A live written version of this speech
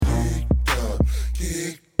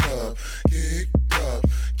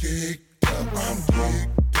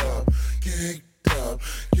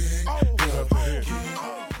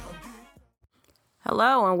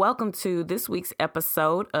Hello and welcome to this week's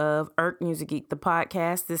episode of Irk Music Geek, the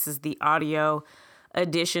podcast. This is the audio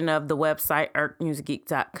edition of the website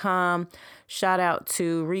irkmusicgeek.com. Shout out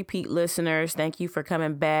to repeat listeners. Thank you for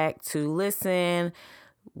coming back to listen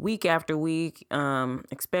week after week,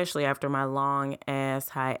 especially after my long ass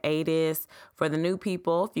hiatus. For the new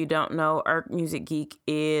people, if you don't know, Irk Music Geek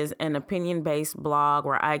is an opinion-based blog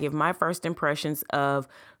where I give my first impressions of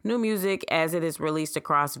new music as it is released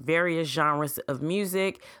across various genres of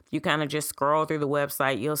music. You kind of just scroll through the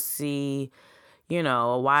website, you'll see,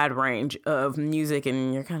 a wide range of music,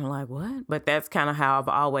 and you're kind of like, what? But that's kind of how I've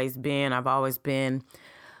always been. I've always been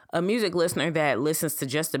a music listener that listens to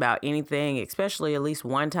just about anything, especially at least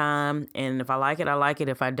one time. And if I like it, I like it.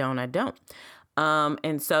 If I don't, I don't.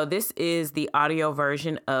 And so this is the audio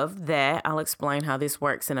version of that. I'll explain how this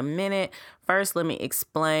works in a minute. First, let me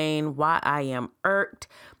explain why I am irked.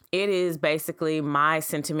 It is basically my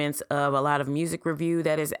sentiments of a lot of music review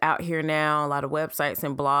that is out here now, a lot of websites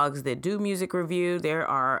and blogs that do music review. There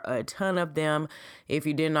are a ton of them. If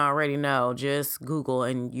you didn't already know, just Google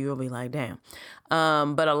and you'll be like, damn.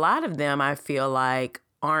 But a lot of them I feel like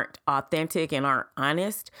aren't authentic and aren't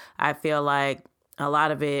honest. I feel like a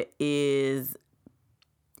lot of it is,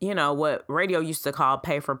 what radio used to call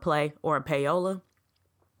pay for play or a payola.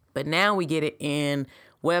 But now we get it in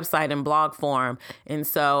website and blog form. And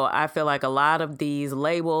so I feel like a lot of these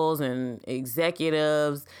labels and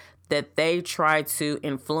executives that they try to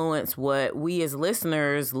influence what we as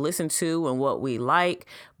listeners listen to and what we like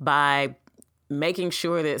by making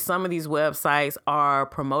sure that some of these websites are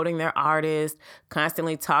promoting their artist,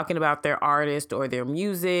 constantly talking about their artist or their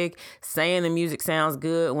music, saying the music sounds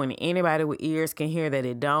good when anybody with ears can hear that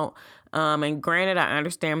it don't. And granted, I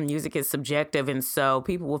understand music is subjective, and so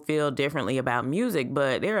people will feel differently about music,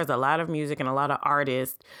 but there is a lot of music and a lot of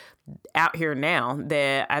artists out here now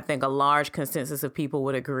that I think a large consensus of people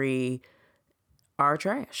would agree are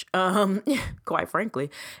trash, quite frankly.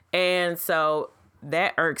 And so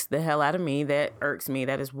that irks the hell out of me. That irks me.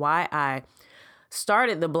 That is why I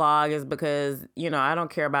started the blog, is because, I don't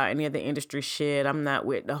care about any of the industry shit. I'm not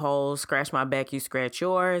with the whole scratch my back, you scratch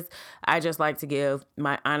yours. I just like to give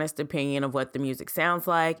my honest opinion of what the music sounds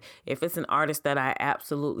like. If it's an artist that I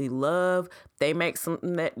absolutely love, they make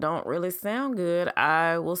something that don't really sound good,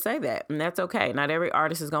 I will say that. And that's okay. Not every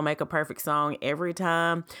artist is going to make a perfect song every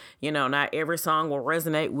time. Not every song will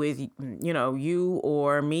resonate with, you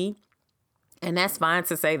or me. And that's fine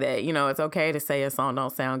to say that. It's okay to say a song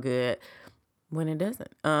don't sound good when it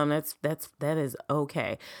doesn't. That is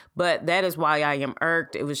okay. But that is why I am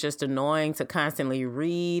irked. It was just annoying to constantly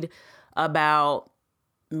read about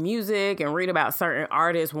music and read about certain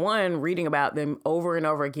artists. One, reading about them over and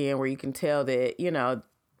over again, where you can tell that,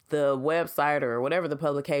 the website or whatever the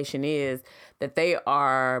publication is, that they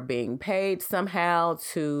are being paid somehow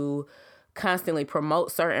to constantly promote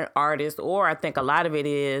certain artists. Or I think a lot of it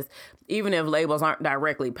is, even if labels aren't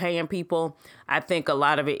directly paying people, I think a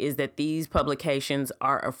lot of it is that these publications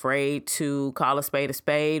are afraid to call a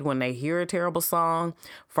spade when they hear a terrible song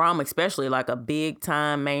from especially like a big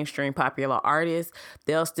time mainstream popular artist.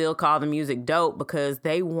 They'll still call the music dope because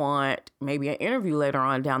they want maybe an interview later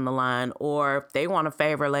on down the line, or if they want a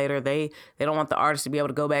favor later, they don't want the artist to be able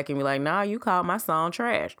to go back and be like, nah, you called my song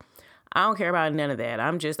trash. I don't care about none of that.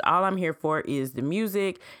 All I'm here for is the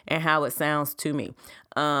music and how it sounds to me.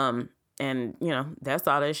 And that's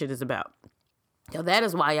all that shit is about. So that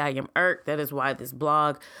is why I am irked. That is why this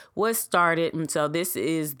blog was started. And so this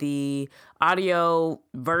is the audio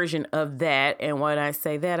version of that. And when I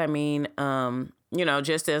say that, I mean,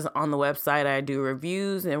 just as on the website, I do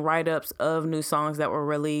reviews and write-ups of new songs that were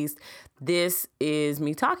released. This is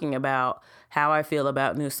me talking about how I feel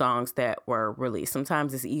about new songs that were released.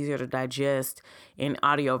 Sometimes it's easier to digest in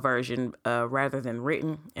audio version rather than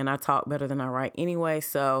written. And I talk better than I write anyway.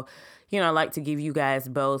 So, I like to give you guys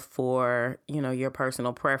both for, your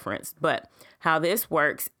personal preference. But how this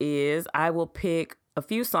works is I will pick a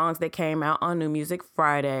few songs that came out on New Music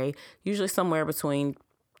Friday, usually somewhere between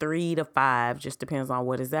 3 to 5, just depends on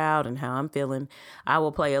what is out and how I'm feeling. I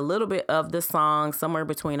will play a little bit of the song, somewhere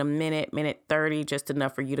between a minute 30, just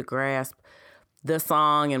enough for you to grasp the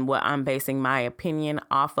song and what I'm basing my opinion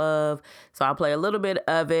off of. So I'll play a little bit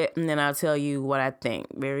of it and then I'll tell you what I think.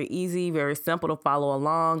 Very easy, very simple to follow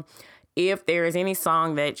along. If there is any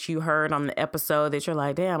song that you heard on the episode that you're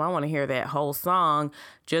like, damn, I want to hear that whole song,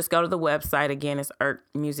 just go to the website. Again, it's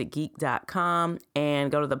irkmusicgeek.com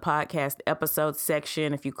and go to the podcast episode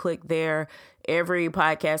section. If you click there, every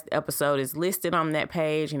podcast episode is listed on that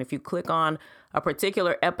page. And if you click on a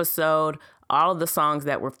particular episode, all of the songs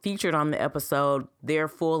that were featured on the episode, their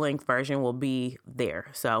full-length version will be there.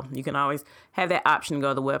 So you can always have that option to go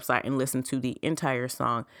to the website and listen to the entire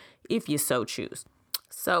song if you so choose.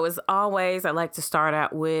 So as always, I'd like to start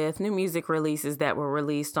out with new music releases that were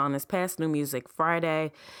released on this past New Music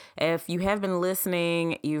Friday. If you have been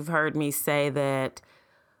listening, you've heard me say that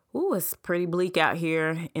it's pretty bleak out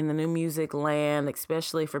here in the new music land,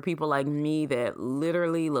 especially for people like me that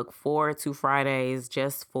literally look forward to Fridays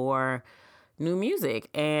just for new music.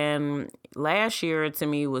 And last year to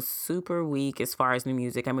me was super weak as far as new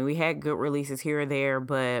music. I mean, we had good releases here or there,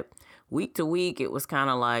 but week to week, it was kind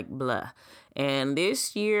of like blah. And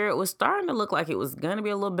this year, it was starting to look like it was going to be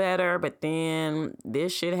a little better, but then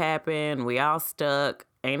this shit happened. We all stuck.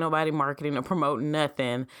 Ain't nobody marketing or promoting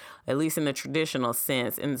nothing, at least in the traditional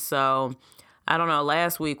sense. And so, I don't know,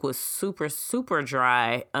 last week was super, super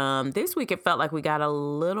dry. This week, it felt like we got a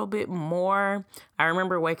little bit more. I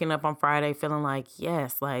remember waking up on Friday feeling like,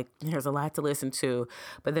 yes, like there's a lot to listen to.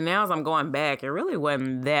 But then now as I'm going back, it really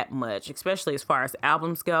wasn't that much, especially as far as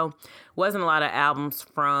albums go. Wasn't a lot of albums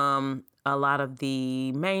from a lot of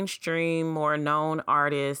the mainstream, more known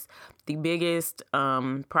artists. The biggest,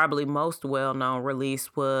 probably most well-known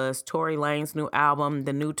release was Tory Lanez's new album,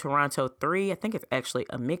 The New Toronto 3. I think it's actually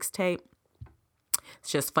a mixtape.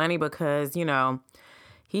 It's just funny because,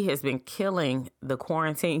 he has been killing the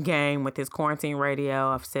quarantine game with his quarantine radio.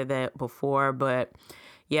 I've said that before, but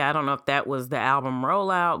yeah, I don't know if that was the album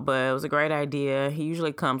rollout, but it was a great idea. He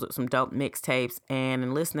usually comes with some dope mixtapes, and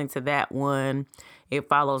in listening to that one, it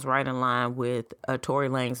follows right in line with a Tory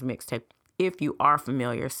Lanez mixtape, if you are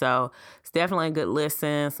familiar. So it's definitely a good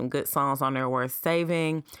listen. Some good songs on there worth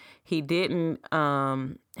saving. He didn't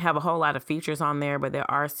have a whole lot of features on there, but there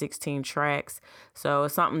are 16 tracks. So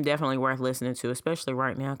it's something definitely worth listening to, especially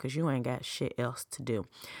right now because you ain't got shit else to do.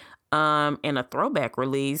 And a throwback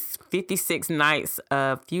release, 56 Nights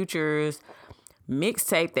of Future's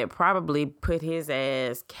mixtape that probably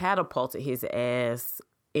catapulted his ass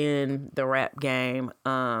in the rap game.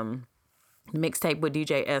 Mixtape with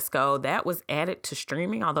DJ Esco that was added to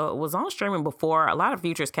streaming, although it was on streaming before. A lot of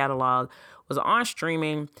Future's catalog was on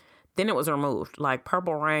streaming, then it was removed. Like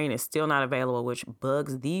Purple Rain is still not available, which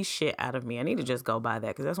bugs the shit out of me. I need to just go buy that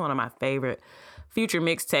because that's one of my favorite Future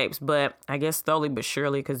mixtapes. But I guess slowly but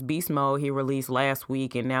surely, because Beast Mode he released last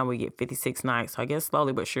week, and now we get 56 Nights. So I guess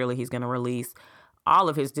slowly but surely he's going to release all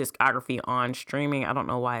of his discography on streaming. I don't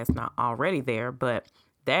know why it's not already there, but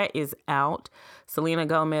that is out. Selena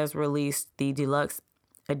Gomez released the deluxe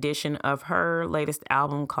edition of her latest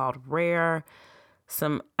album called Rare.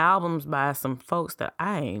 Some albums by some folks that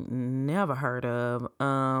I ain't never heard of.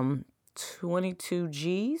 22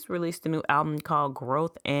 G's released a new album called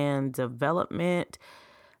Growth and Development.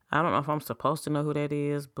 I don't know if I'm supposed to know who that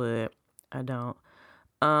is, but I don't.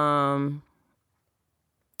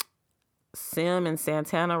 Sim and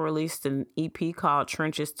Santana released an EP called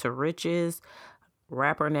Trenches to Riches.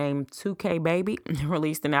 Rapper named 2K Baby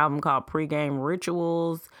released an album called Pre-Game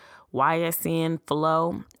Rituals. YSN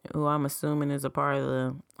Flow, who I'm assuming is a part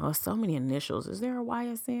of so many initials. Is there a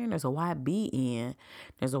YSN? There's a YBN.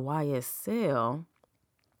 There's a YSL.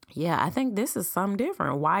 Yeah, I think this is something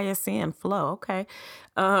different. YSN Flow, okay.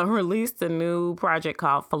 Released a new project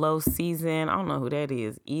called Flow Season. I don't know who that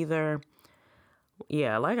is either.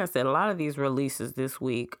 Yeah, like I said, a lot of these releases this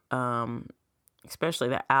week, especially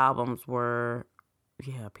the albums were...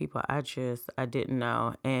 people I didn't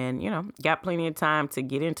know. And, got plenty of time to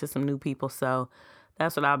get into some new people. So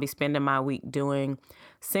that's what I'll be spending my week doing.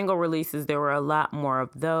 Single releases, there were a lot more of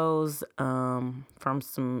those from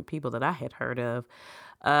some people that I had heard of.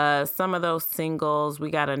 Some of those singles, we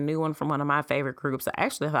got a new one from one of my favorite groups. I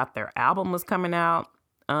actually thought their album was coming out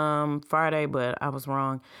Friday, but I was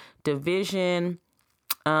wrong. Division.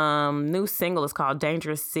 New single is called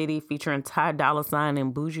Dangerous City featuring Ty Dolla $ign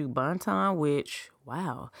and Buju Banton, which,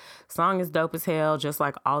 wow, song is dope as hell, just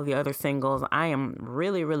like all the other singles. I am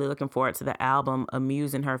really, really looking forward to the album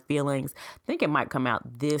Amuse and Her Feelings. I think it might come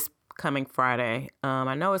out this coming Friday.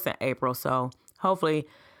 I know it's in April, so hopefully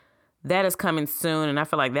that is coming soon, and I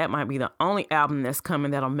feel like that might be the only album that's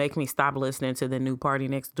coming that'll make me stop listening to the new Party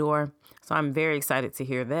Next Door. So I'm very excited to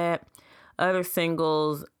hear that. Other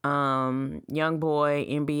singles, Young Boy,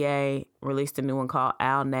 NBA, released a new one called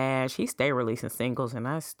Al Nash. He stay releasing singles, and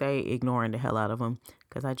I stay ignoring the hell out of them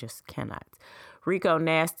because I just cannot. Rico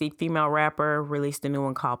Nasty, female rapper, released a new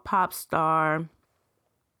one called Pop Star.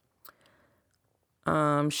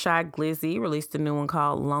 Shy Glizzy released a new one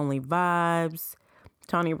called Lonely Vibes.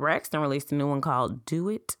 Tony Braxton released a new one called Do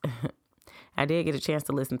It. I did get a chance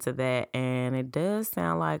to listen to that, and it does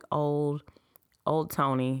sound like old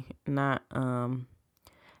Tony, not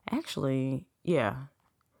Actually, yeah.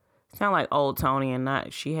 Sound like old Tony and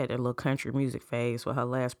not, she had a little country music phase for her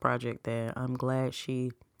last project that I'm glad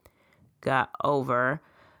she got over.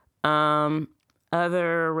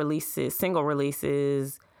 Other releases, single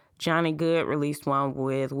releases, Johnny Good released one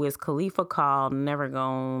with Wiz Khalifa called Never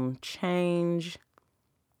Gonna Change.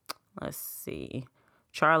 Let's see.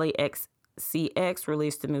 Charlie XCX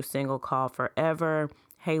released a new single called Forever.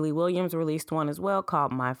 Hayley Williams released one as well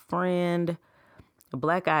called My Friend.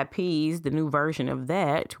 Black Eyed Peas, the new version of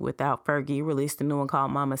that, without Fergie, released a new one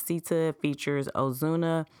called Mamacita. It features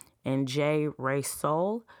Ozuna and Jay Ray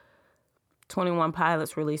Soul. 21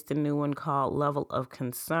 Pilots released a new one called Level of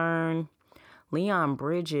Concern. Leon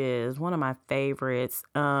Bridges, one of my favorites.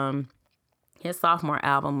 His sophomore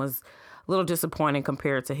album was a little disappointing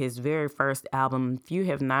compared to his very first album. If you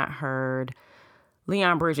have not heard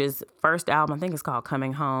Leon Bridges' first album, I think it's called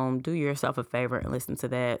Coming Home, do yourself a favor and listen to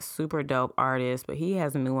that. Super dope artist, but he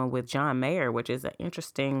has a new one with John Mayer, which is an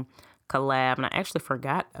interesting collab, and I actually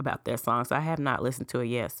forgot about that song, so I have not listened to it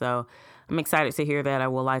yet. So I'm excited to hear that. I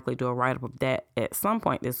will likely do a write-up of that at some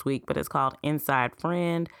point this week, but it's called Inside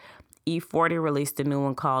Friend. E40 released a new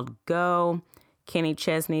one called Go. Kenny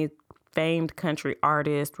Chesney, famed country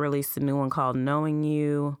artist, released a new one called Knowing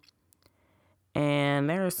You. And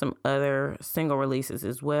there are some other single releases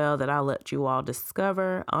as well that I'll let you all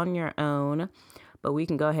discover on your own. But we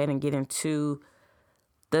can go ahead and get into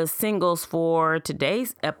the singles for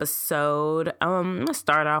today's episode. Let's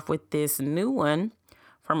start off with this new one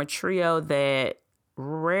from a trio that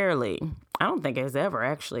rarely, I don't think has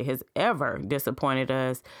ever disappointed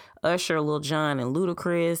us. Usher, Lil Jon, and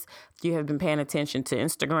Ludacris. If you have been paying attention to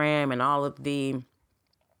Instagram and all of the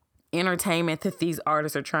entertainment that these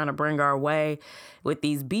artists are trying to bring our way with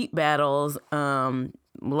these beat battles.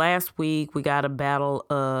 Last week we got a battle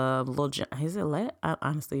of Lil Jon. Is it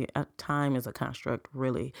honestly, time is a construct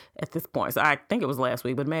really at this point. So I think it was last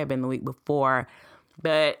week, but it may have been the week before.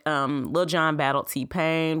 But Lil Jon battled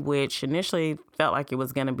T-Pain, which initially felt like it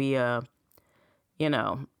was going to be an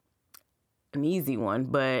easy one.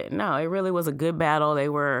 But no, it really was a good battle. They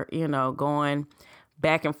were, going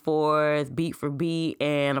back and forth, beat for beat.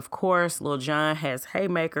 And of course, Lil Jon has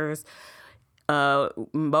haymakers.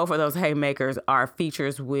 Both of those haymakers are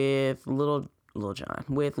features with Lil Jon,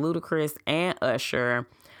 with Ludacris and Usher.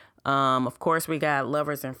 Of course, we got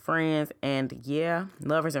Lovers and Friends. And yeah,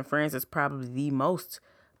 Lovers and Friends is probably the most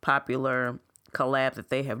popular collab that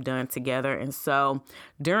they have done together. And so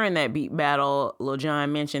during that beat battle, Lil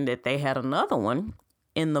Jon mentioned that they had another one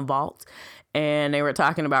in the vault. And they were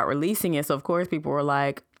talking about releasing it. So, of course, people were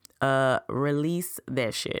like, release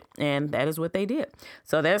that shit. And that is what they did.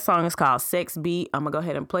 So that song is called Sex Beat. I'm going to go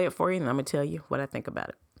ahead and play it for you. And I'm going to tell you what I think about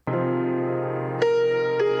it.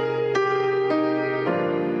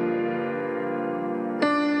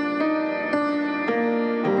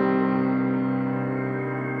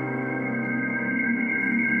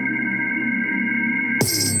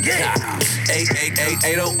 Yeah.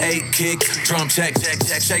 888 kick, drum check,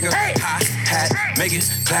 shaker, hi hat, make it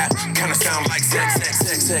clap, kinda sound like sex.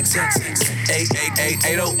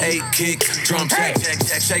 888 kick, drum check,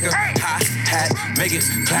 shaker, hi hat, make it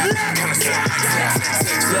clap, kinda sound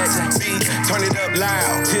like sex. Beat, turn it up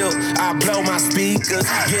loud till I blow my speakers.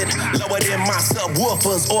 Get lower than my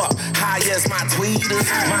subwoofers or high as my tweeters.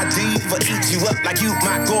 My diva eat you up like you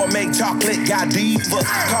my gourmet chocolate Godiva.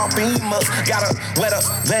 Coffee must got her wetter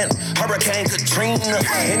than Hurricane Katrina.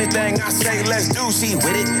 Anything I say, let's do. She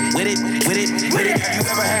with it. Have you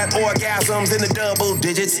ever had orgasms in the double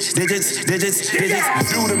digits? Do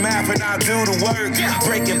the math and I'll do the work.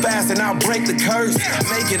 Break it fast and I'll break the curse.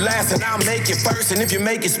 Make it last and I'll make it first. And if you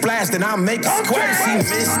make it splash, then I'll make it squirt. She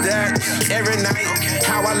missed that every night.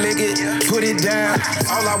 How I lick it, put it down.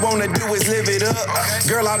 All I wanna do is live it up.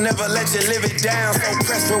 Girl, I'll never let you live it down. So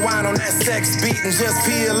press rewind on that sex beat and just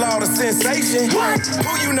feel all the sensation.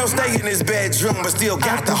 Who you know stay in his bedroom but still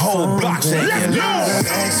got the whole block shaking?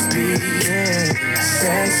 Sex beat.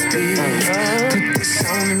 Put this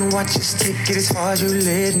on and watch us take it as far as you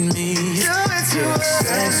let me.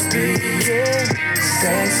 Sex beat.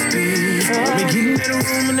 Me get in that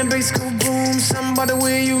room and the bass go boom. Somebody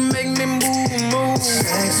where you make me move.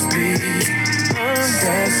 Sex beat.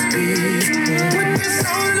 Put this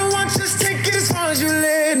on and watch us take it as far as you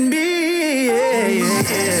let me.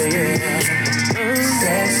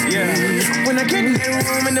 When I get in that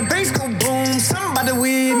room and the bass go boom, somebody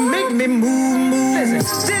will make me move. Listen,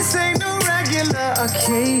 this ain't no regular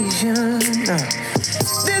occasion.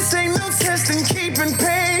 This ain't no testing, keeping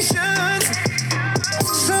patience.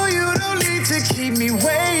 So you don't need to keep me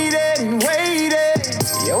waiting.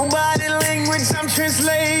 Your body language I'm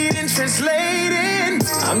translating.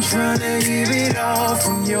 I'm trying to hear it all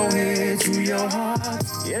from your head to your heart.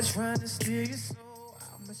 Yeah, trying to steal your soul.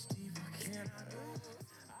 How much deeper can I go?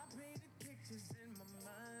 I painted pictures in my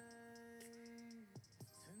mind.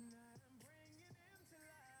 Tonight I'm bringing them to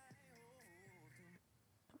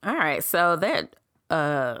life. All right, so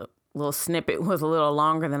that little snippet was a little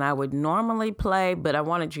longer than I would normally play, but I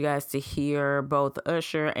wanted you guys to hear both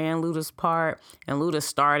Usher and Luda's part. And Luda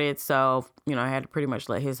started, so, I had to pretty much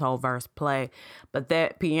let his whole verse play. But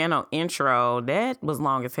that piano intro, that was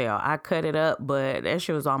long as hell. I cut it up, but that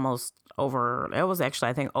shit was almost over. That was actually,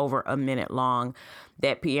 I think, over a minute long,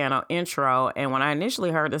 that piano intro. And when I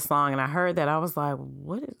initially heard the song and I heard that, I was like,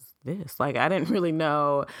 what is this? Like, I didn't really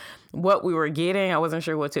know what we were getting. I wasn't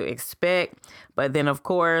sure what to expect. But then, of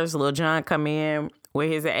course, Lil Jon come in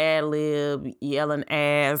with his ad-lib, yelling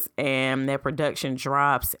ass, and that production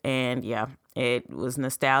drops. And yeah, it was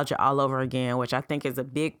nostalgia all over again, which I think is a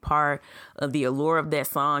big part of the allure of that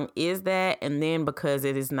song is that. And then because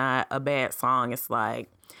it is not a bad song, it's like,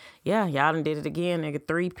 yeah, y'all done did it again, nigga,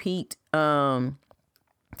 three-peat.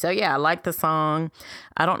 So yeah, I like the song.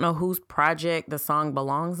 I don't know whose project the song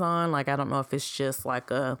belongs on. Like, I don't know if it's just like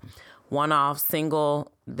a one-off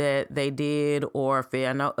single that they did, or if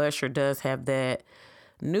I know Usher does have that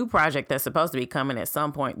new project that's supposed to be coming at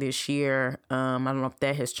some point this year. I don't know if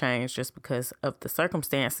that has changed just because of the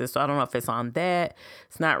circumstances. So I don't know if it's on that.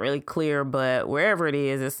 It's not really clear, but wherever it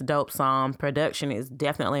is, it's a dope song. Production is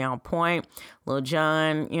definitely on point. Lil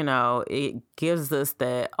Jon, it gives us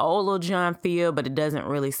that old Lil Jon feel, but it doesn't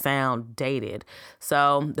really sound dated.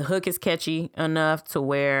 So the hook is catchy enough to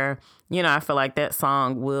where, I feel like that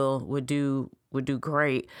song would do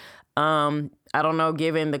great. I don't know,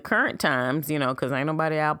 given the current times, because ain't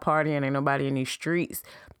nobody out partying, ain't nobody in these streets.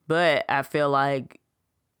 But I feel like,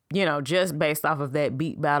 just based off of that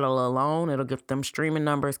beat battle alone, it'll get them streaming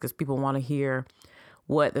numbers because people want to hear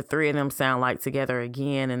what the three of them sound like together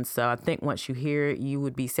again. And so I think once you hear it, you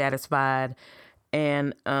would be satisfied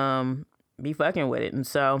and be fucking with it. And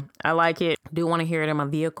so I like it. Do want to hear it in my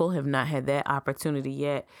vehicle. Have not had that opportunity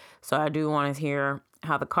yet. So I do want to hear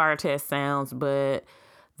how the car test sounds, but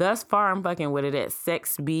thus far, I'm fucking with it. At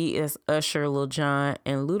Sex B is Usher, Lil Jon,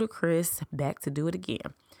 and Ludacris, Back to Do It Again.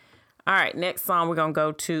 All right, next song we're going to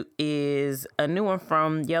go to is a new one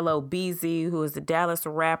from Yellow Beezy, who is a Dallas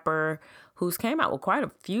rapper who's came out with quite a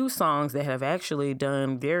few songs that have actually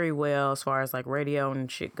done very well as far as like radio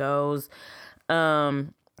and shit goes.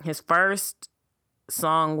 His first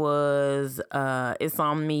song was It's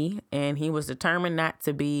On Me, and he was determined not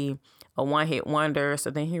to be a one-hit wonder. So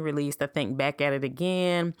then he released, I think, Back at It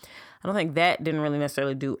Again. I don't think that didn't really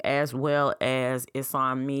necessarily do as well as It's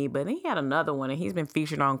On Me, but then he had another one, and he's been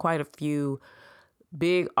featured on quite a few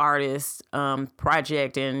big artists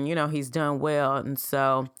project, and he's done well. And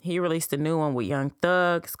so he released a new one with Young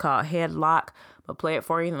Thug. It's called Headlock. But play it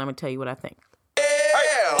for you, and let me tell you what I think.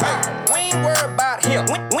 We ain't worried about him.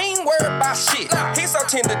 We ain't worried about shit. He's so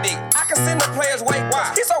tender dick. I can send the players way.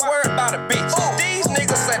 Why? He's so worried about a bitch. These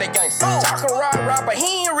niggas say they gangsta. Talking rah, but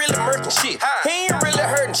he ain't really murking shit. He ain't really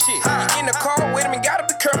hurting shit. You in the car with him, you gotta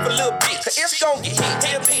be careful, little bitch. Cause it's gon' get hit.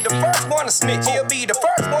 He'll be the first one to snitch. He'll be the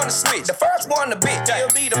first one to switch. The first one to bitch. He'll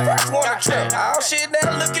be the first one to trip. Oh shit,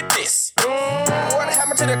 now look at this. What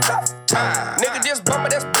happened to the tough time? Nigga just bumpin',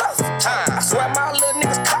 that's bluff time. I swear my little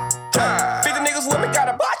niggas cut time. 50 niggas with me got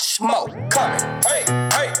a bunch more coming. Hey,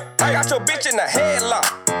 I got your bitch in the headlock.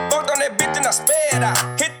 Fucked on that bitch and I sped out.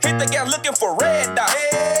 Hit the gas looking for red dot.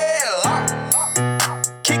 Headlock.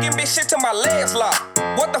 Kicking bitch shit till my legs lock.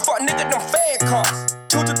 What the fuck, nigga, them fed costs.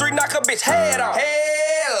 2 to 3 knock a bitch head off.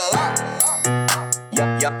 Headlock.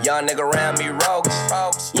 Young nigga around me rogues.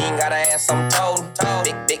 You ain't gotta ask, I'm told.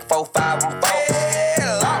 Dick 4, 5, I'm 4.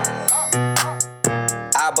 Headlock.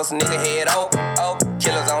 I bust a nigga head open.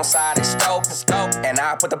 Killers on side and scope. And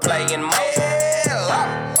I put the play in motion.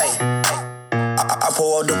 I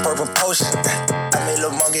pour out the purple potion. I made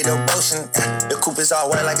Lil' Monkey the motion. The coupe is all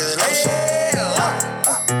white like it's lotion.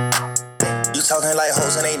 You talking like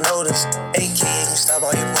hoes and ain't noticed. AK can stop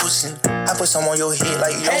all your motion. I put some on your head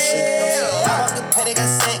like lotion. I walk the paddock, got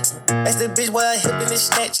sex. That's the bitch where I hip and it's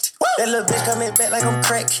snatched. That little bitch coming back like I'm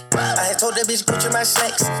crack. I had told that bitch Gucci my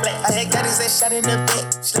slacks. I had got his ass shot in the back.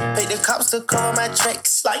 Paid the cops to cover my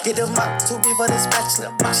tracks. Get them up, 2 B for the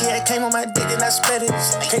spatula. She had came on my dick and I spread it.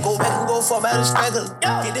 Can't go back and go for about a struggle.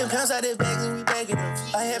 Get them pounds out of bags and we bagging them.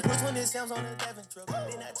 I had push when it sounds on the Devon truck.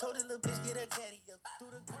 Then I told the little bitch get her caddy up.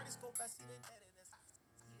 Through the corner scope I see the caddy.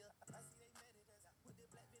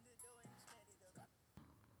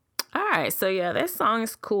 All right, so yeah, that song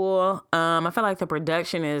is cool. I feel like the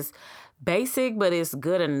production is basic, but it's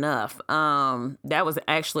good enough. That was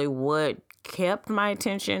actually what kept my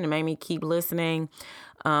attention and made me keep listening.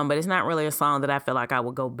 But it's not really a song that I feel like I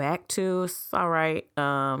would go back to. It's all right.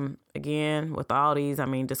 Again, with all these,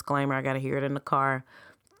 disclaimer, I got to hear it in the car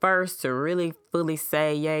first to really fully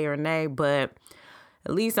say yay or nay. But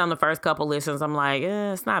at least on the first couple listens, I'm like,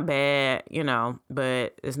 it's not bad,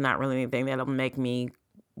 but it's not really anything that'll make me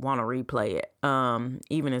want to replay it.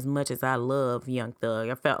 Even as much as I love Young Thug,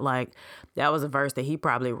 I felt like that was a verse that he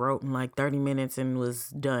probably wrote in like 30 minutes and was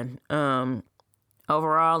done.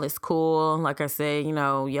 Overall, it's cool. Like I said,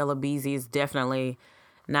 Yella Beezy is definitely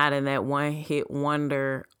not in that one-hit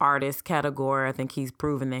wonder artist category. I think he's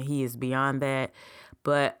proven that he is beyond that.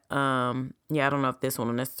 But, I don't know if this one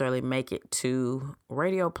will necessarily make it to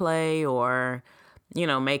radio play or,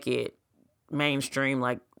 make it mainstream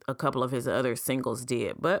like a couple of his other singles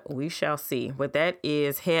did. But we shall see. But that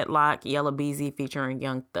is Headlock, Yella Beezy featuring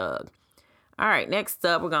Young Thug. All right, next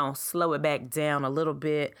up, we're going to slow it back down a little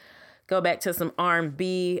bit. Go back to some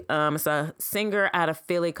R&B. It's a singer out of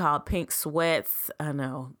Philly called Pink Sweats. I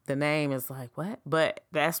know the name is like, what? But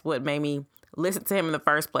that's what made me listen to him in the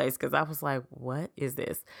first place, because I was like, what is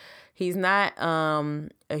this? He's not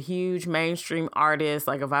a huge mainstream artist.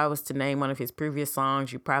 Like if I was to name one of his previous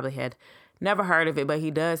songs, you probably had never heard of it, but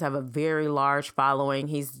he does have a very large following.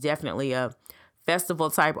 He's definitely a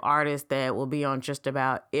festival type artist that will be on just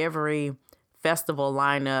about every festival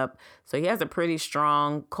lineup. So he has a pretty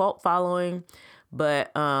strong cult following,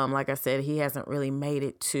 but like I said, he hasn't really made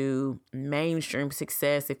it to mainstream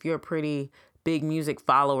success. If you're a pretty big music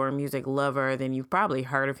follower, music lover, then you've probably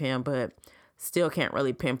heard of him, but still can't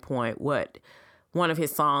really pinpoint what one of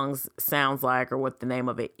his songs sounds like or what the name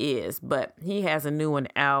of it is. But he has a new one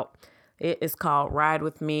out. It is called Ride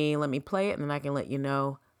With Me. Let me play it and then I can let you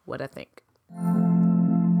know what I think.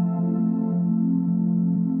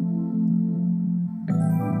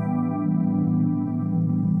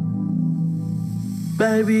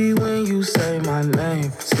 Baby, when you say my name,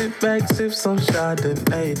 sit back, sip some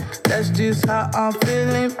Chardonnay. That's just how I'm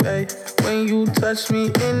feeling, babe. When you touch me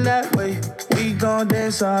in that way, we gon'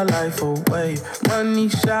 dance our life away. Money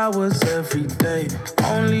showers every day.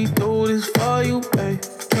 Only do this for you, babe.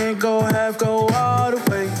 Can't go half, go all the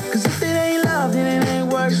way. Cause if it ain't love, then it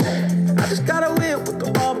ain't worth it. I just got a whip with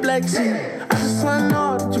the all black tee. I just wanna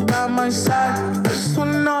know that you're by my side. I just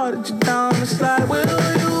wanna know that you're down the slide. Will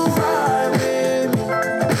you ride with me?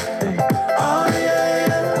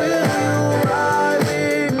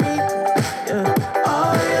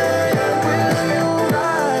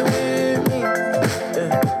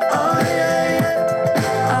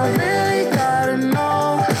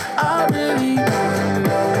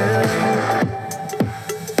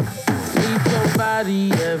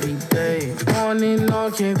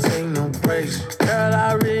 Can't take no breaks. Girl,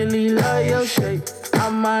 I really love your shape. I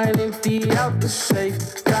might empty out the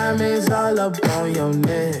safe. Diamonds all up on your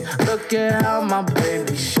neck. Look at how my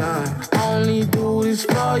baby shine. Only do this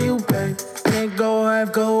for you, babe. Can't go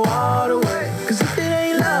half, go all the way. Cause if it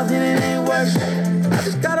ain't love, then it ain't worth it. I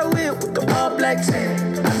just got a whip with the all black tee.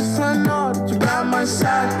 I just wanna know that you're by my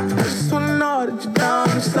side. I just wanna know that you're down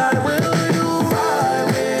the slide. Will you ride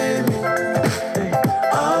with me?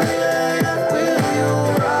 Oh yeah.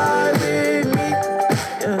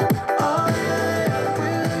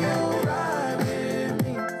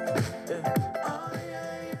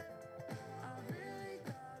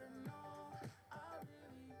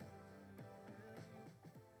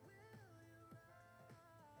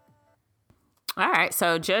 All right,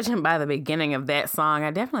 so judging by the beginning of that song, I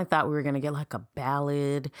definitely thought we were going to get like a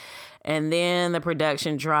ballad, and then the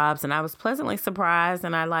production drops, and I was pleasantly surprised,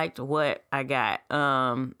 and I liked what I got.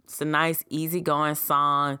 It's a nice, easygoing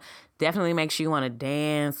song, definitely makes you want to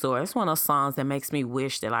dance, or it's one of those songs that makes me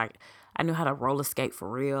wish that I knew how to roller skate for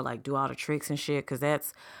real, like do all the tricks and shit, because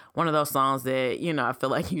that's one of those songs that, I feel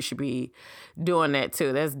like you should be doing that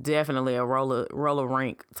too. That's definitely a roller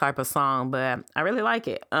rink type of song, but I really like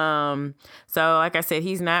it. So like I said,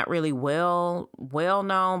 he's not really well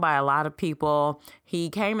known by a lot of people. He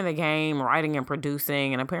came in the game writing and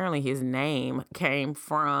producing, and apparently his name came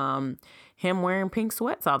from him wearing pink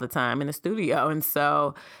sweats all the time in the studio. And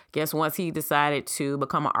so I guess once he decided to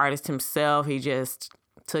become an artist himself, he just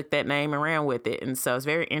took that name and ran with it. And so it's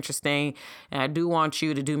very interesting. And I do want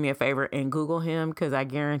you to do me a favor and Google him, because I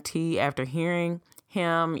guarantee after hearing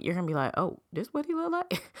him, you're going to be like, oh, this what he look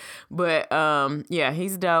like? But yeah,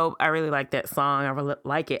 he's dope. I really like that song. I really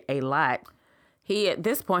like it a lot. He, at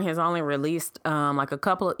this point, has only released like a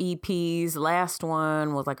couple of EPs. Last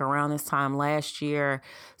one was like around this time last year.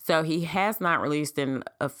 So he has not released an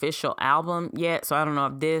official album yet. So I don't know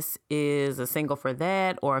if this is a single for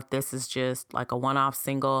that or if this is just like a one-off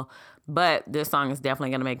single. But this song is definitely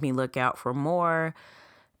going to make me look out for more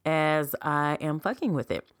as I am fucking with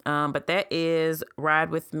it. But that is Ride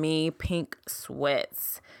With Me, Pink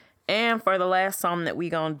Sweats. And for the last song that we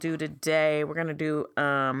gonna do today, we're gonna do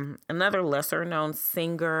another lesser known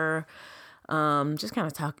singer. Just kind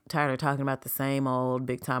of tired of talking about the same old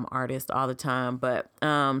big time artist all the time. But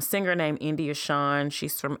singer named India Shawn.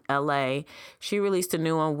 She's from LA. She released a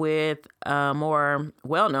new one with a more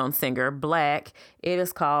well-known singer, Black. It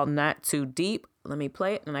is called Not Too Deep. Let me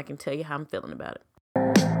play it and I can tell you how I'm feeling about it.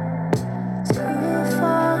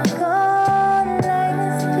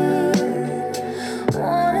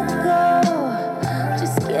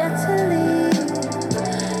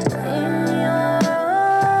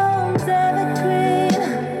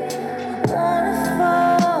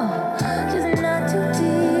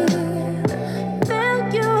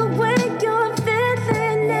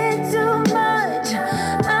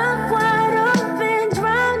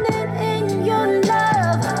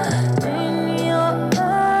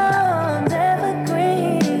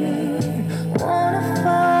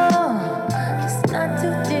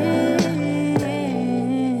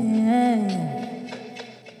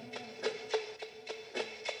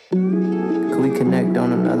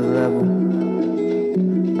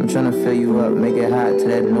 Make it hot till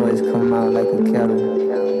that noise come out like a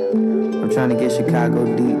kettle. I'm trying to get Chicago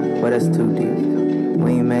deep, but that's too deep.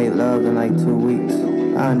 We ain't made love in like 2 weeks.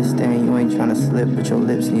 I understand you ain't trying to slip, but your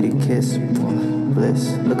lips need a kiss.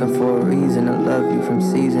 Bliss, looking for a reason to love you from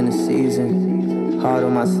season to season. Hard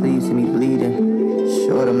on my sleeve, see me bleeding.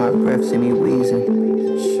 Short on my breath, see me wheezing.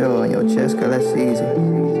 Sure on your chest, girl, that's easy.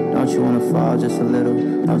 Don't you wanna fall just a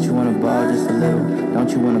little? Don't you wanna ball just a little? Don't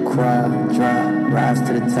you wanna cry, drop, rise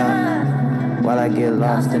to the top? While I get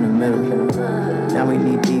lost in the middle. Now we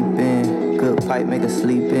knee deep in. Good pipe, make us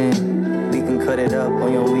sleep in. We can cut it up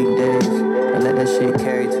on your weekdays and let that shit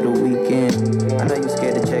carry to the weekend. I know you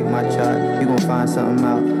scared to check my chart. You gon' find something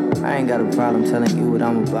out. I ain't got a problem telling you what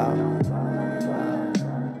I'm about. I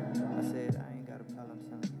said I ain't got a problem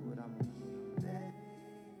telling you what I'm about.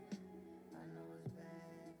 I know it's bad.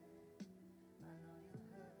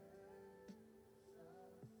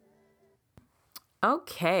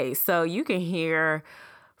 Okay, so you can hear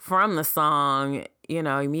from the song, you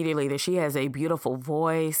know, immediately that she has a beautiful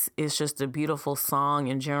voice. It's just a beautiful song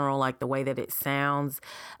in general, like the way that it sounds.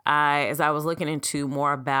 As I was looking into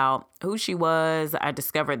more about who she was, I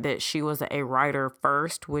discovered that she was a writer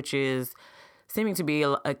first, which is seeming to be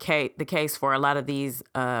the case for a lot of these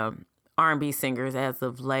R&B singers as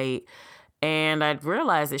of late. And I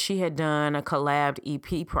realized that she had done a collab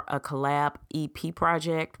EP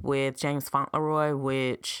project with James Fauntleroy,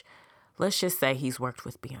 which, let's just say, he's worked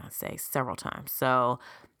with Beyonce several times. So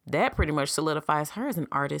that pretty much solidifies her as an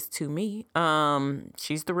artist to me.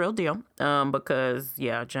 She's the real deal because,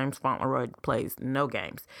 yeah, James Fauntleroy plays no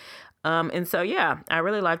games. And so, yeah, I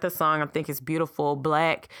really like the song. I think it's beautiful.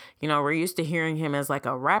 Black, you know, we're used to hearing him as like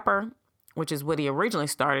a rapper, which is what he originally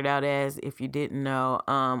started out as, if you didn't know,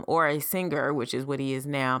 or a singer, which is what he is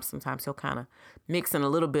now. Sometimes he'll kind of mix in a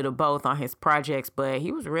little bit of both on his projects, but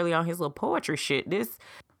he was really on his little poetry shit this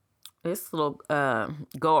little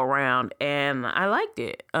go around, and I liked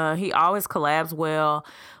it. He always collabs well.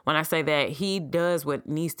 When I say that, he does what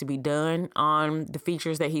needs to be done on the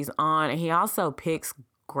features that he's on, and he also picks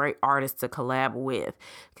great artists to collab with,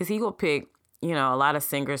 because he will pick, you know, a lot of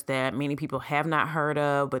singers that many people have not heard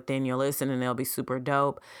of, but then you'll listen and they'll be super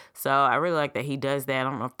dope. So I really like that he does that. I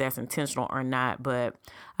don't know if that's intentional or not, but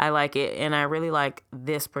I like it. And I really like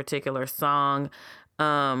this particular song.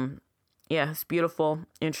 Yeah, it's beautiful.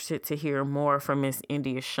 Interested to hear more from Miss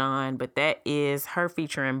India Shawn, but that is her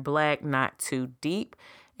featuring Black, Not Too Deep.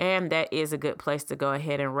 And that is a good place to go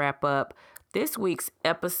ahead and wrap up this week's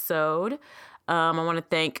episode. I want to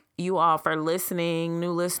thank you all for listening,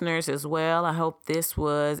 new listeners as well. I hope this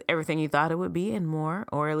was everything you thought it would be and more,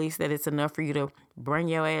 or at least that it's enough for you to bring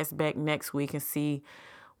your ass back next week and see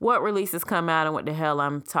what releases come out and what the hell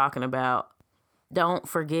I'm talking about. Don't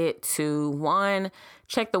forget to,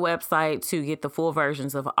 check the website to get the full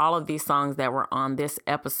versions of all of these songs that were on this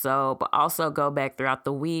episode, but also go back throughout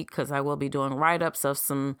the week because I will be doing write-ups of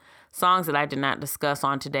some songs that I did not discuss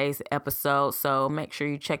on today's episode. So make sure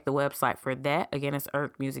you check the website for that. Again, it's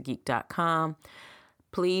irkmusicgeek.com.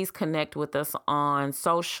 Please connect with us on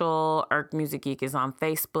social. Irk Music Geek is on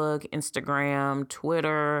Facebook, Instagram,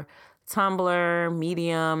 Twitter, Tumblr,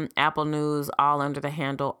 Medium, Apple News, all under the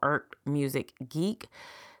handle Irk Music Geek.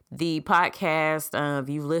 The podcast, if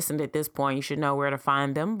you've listened at this point, you should know where to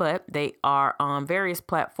find them, but they are on various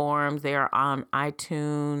platforms. They are on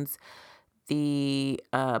iTunes, the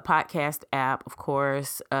podcast app, of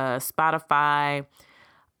course, Spotify,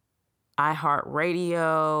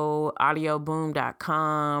 iHeartRadio,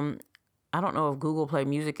 audioboom.com. I don't know if Google Play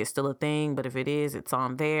Music is still a thing, but if it is, it's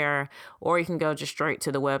on there. Or you can go just straight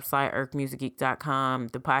to the website, irkmusicgeek.com.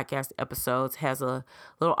 The podcast episodes has a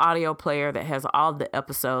little audio player that has all the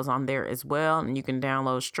episodes on there as well. And you can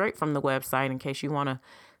download straight from the website in case you want to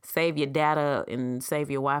save your data and save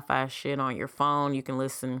your Wi-Fi shit on your phone. You can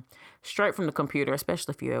listen straight from the computer,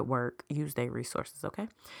 especially if you're at work. Use their resources, okay?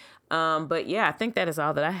 But yeah, I think that is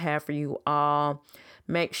all that I have for you all.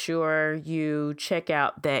 Make sure you check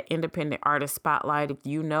out that Independent Artist Spotlight. If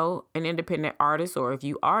you know an independent artist, or if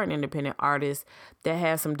you are an independent artist that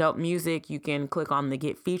has some dope music, you can click on the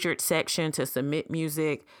Get Featured section to submit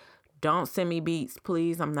music. Don't send me beats,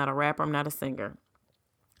 please. I'm not a rapper. I'm not a singer.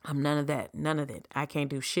 I'm none of that. None of that. I can't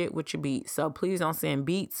do shit with your beats. So please don't send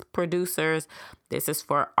beats, producers. This is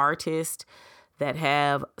for artists that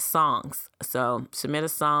have songs. So submit a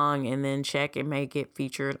song and then check and make it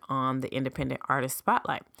featured on the Independent Artist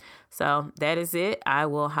Spotlight. So that is it. I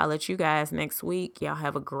will holler at you guys next week. Y'all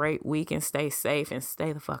have a great week and stay safe and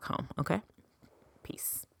stay the fuck home. Okay?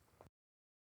 Peace.